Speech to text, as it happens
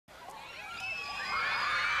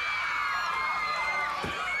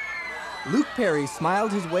Luke Perry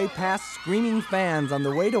smiled his way past screaming fans on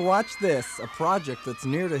the way to watch this, a project that's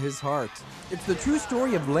near to his heart. It's the true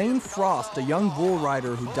story of Lane Frost, a young bull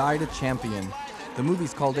rider who died a champion. The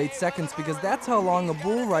movie's called 8 Seconds because that's how long a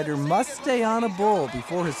bull rider must stay on a bull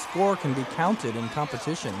before his score can be counted in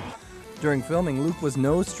competition. During filming, Luke was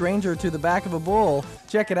no stranger to the back of a bull.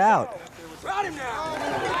 Check it out. Ride him now!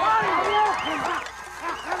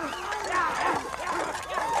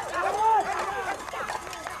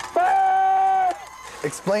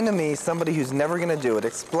 Explain to me, somebody who's never going to do it,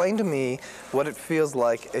 explain to me what it feels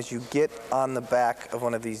like as you get on the back of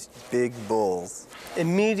one of these big bulls.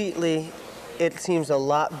 Immediately, it seems a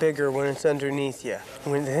lot bigger when it's underneath you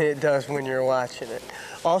than it does when you're watching it.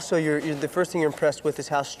 Also, the first thing you're impressed with is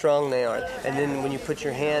how strong they are. And then when you put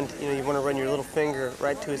your hand, you want to run your little finger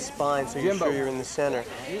right to his spine so you're sure you're in the center.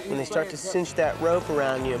 When they start to cinch that rope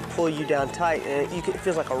around you and pull you down tight, and it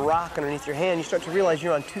feels like a rock underneath your hand, you start to realize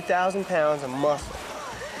you're on 2,000 pounds of muscle.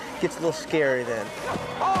 It gets a little scary then.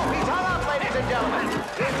 Oh, he's hung up, ladies and gentlemen.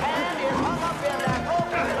 His hand is hung up in that whole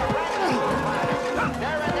piece of red.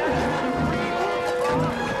 There and there.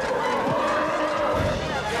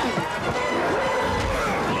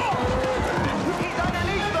 He's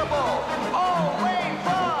underneath the bull. Oh, Wayne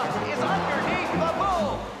Frost is underneath the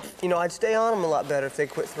bull. I'd stay on them a lot better if they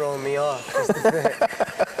quit throwing me off. That's the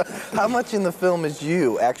thing. How much in the film is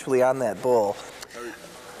you actually on that bull?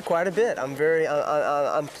 Quite a bit. I'm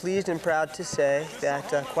pleased and proud to say that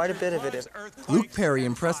quite a bit of it is. Luke Perry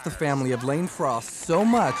impressed the family of Lane Frost so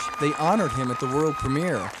much they honored him at the world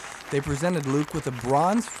premiere. They presented Luke with a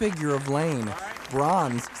bronze figure of Lane.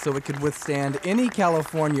 Bronze so it could withstand any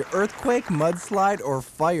California earthquake, mudslide, or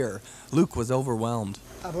fire. Luke was overwhelmed.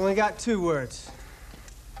 I've only got 2 words.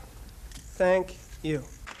 Thank you.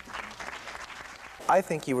 I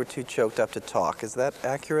think you were too choked up to talk. Is that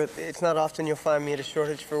accurate? It's not often you'll find me at a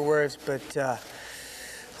shortage for words, but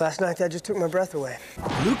last night that just took my breath away.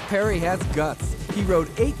 Luke Perry has guts. He rode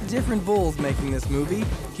 8 different bulls making this movie.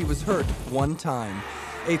 He was hurt 1 time.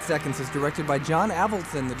 8 Seconds is directed by John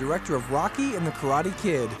Avildsen, the director of Rocky and the Karate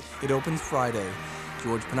Kid. It opens Friday.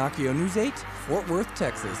 George Pennacchio, News 8, Fort Worth,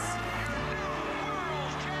 Texas.